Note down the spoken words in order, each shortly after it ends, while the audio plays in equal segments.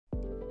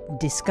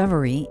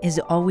Discovery is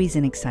always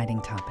an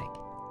exciting topic.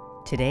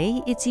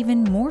 Today, it's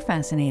even more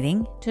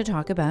fascinating to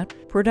talk about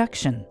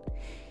production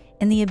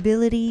and the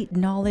ability,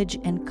 knowledge,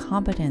 and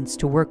competence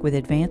to work with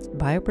advanced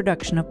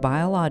bioproduction of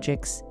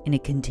biologics in a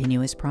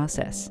continuous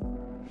process.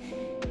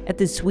 At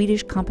the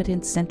Swedish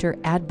Competence Centre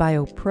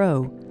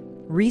AdBIOPRO,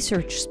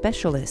 research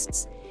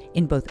specialists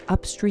in both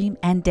upstream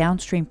and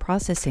downstream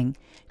processing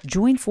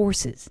join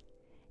forces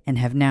and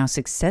have now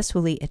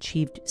successfully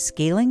achieved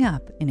scaling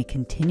up in a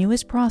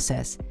continuous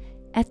process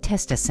at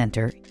TESTA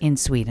Centre in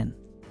Sweden.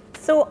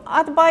 So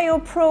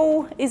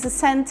AdBIOPRO is a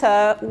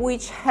center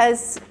which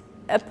has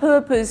a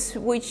purpose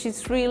which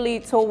is really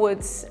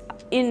towards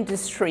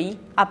industry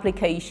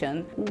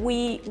application.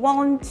 We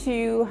want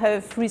to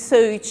have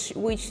research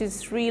which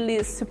is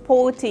really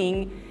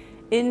supporting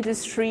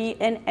industry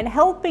and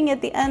helping at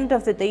the end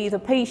of the day the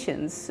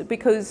patients,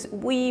 because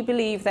we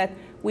believe that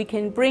we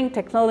can bring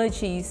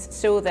technologies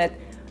so that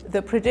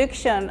the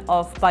production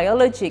of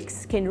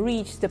biologics can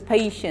reach the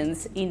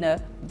patients in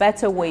a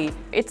better way.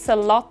 It's a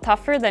lot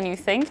tougher than you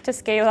think to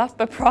scale up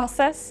a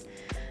process.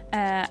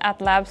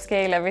 At lab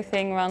scale,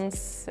 everything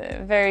runs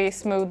very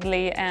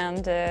smoothly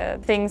and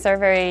things are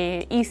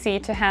very easy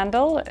to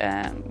handle,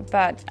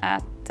 but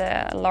at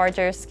a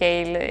larger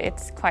scale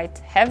it's quite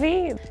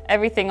heavy.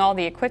 Everything, all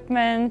the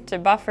equipment, the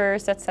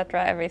buffers,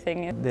 etc.,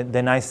 everything.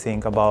 The nice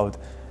thing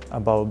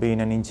about being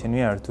an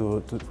engineer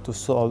to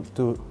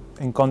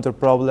encounter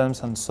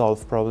problems and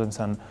solve problems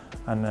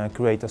and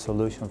create a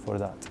solution for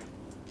that.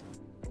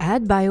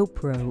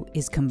 AdBIOPRO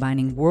is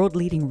combining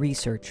world-leading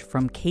research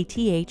from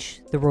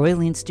KTH, the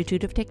Royal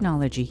Institute of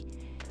Technology,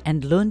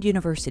 and Lund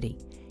University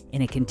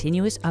in a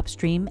continuous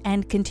upstream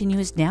and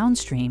continuous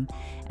downstream,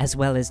 as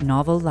well as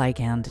novel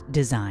ligand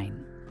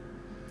design.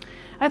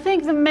 I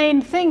think the main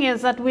thing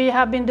is that we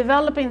have been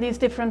developing these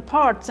different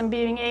parts and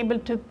being able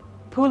to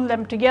pull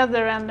them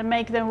together and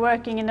make them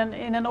working in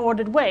an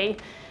ordered way.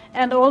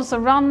 And also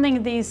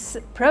running this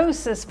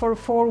process for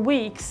 4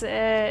 weeks,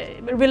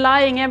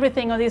 relying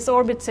everything on this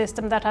orbit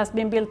system that has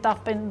been built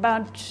up in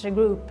Bernt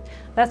Group.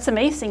 That's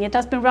amazing. It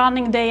has been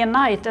running day and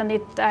night and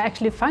it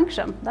actually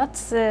functions.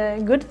 That's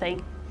a good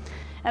thing.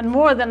 And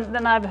more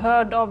than I've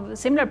heard of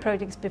similar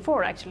projects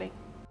before, actually.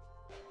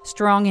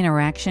 Strong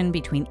interaction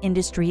between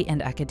industry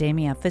and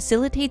academia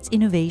facilitates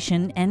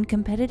innovation and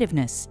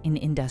competitiveness in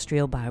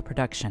industrial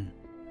bioproduction.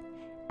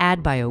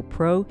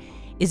 AdBIOPRO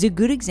is a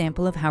good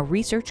example of how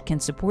research can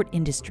support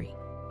industry.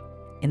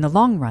 In the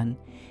long run,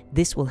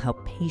 this will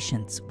help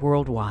patients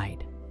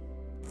worldwide.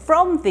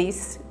 From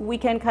this, we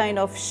can kind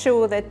of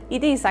show that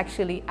it is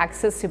actually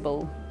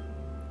accessible.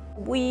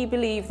 We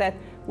believe that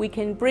we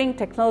can bring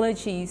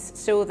technologies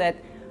so that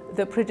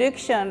the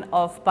production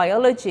of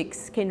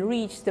biologics can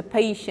reach the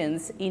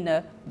patients in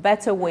a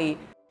better way.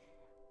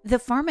 The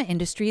pharma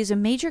industry is a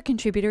major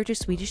contributor to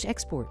Swedish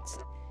exports.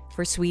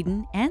 For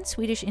Sweden and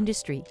Swedish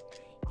industry,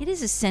 it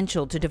is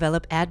essential to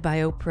develop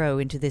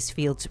AdBIOPRO into this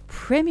field's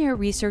premier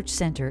research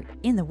center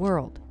in the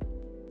world.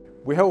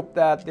 We hope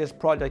that this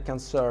project can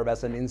serve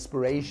as an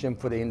inspiration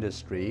for the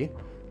industry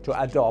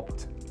to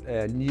adopt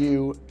a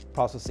new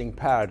processing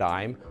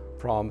paradigm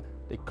from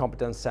the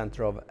Competence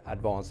Centre of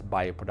Advanced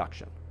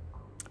BioProduction.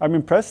 I'm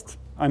impressed.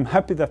 I'm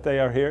happy that they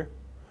are here,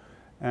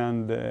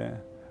 and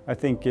I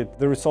think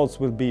the results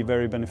will be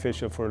very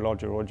beneficial for a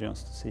larger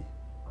audience to see.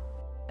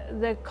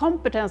 The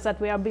competence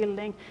that we are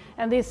building,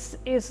 and this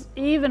is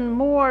even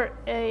more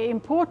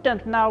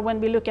important now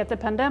when we look at the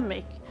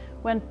pandemic,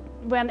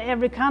 when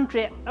every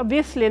country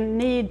obviously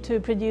need to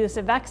produce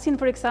a vaccine,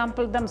 for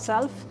example,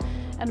 themselves,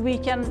 and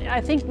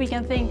I think we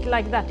can think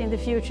like that in the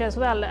future as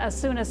well. As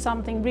soon as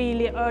something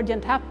really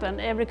urgent happens,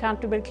 every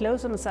country will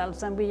close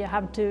themselves and we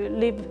have to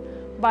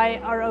live by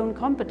our own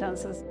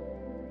competences.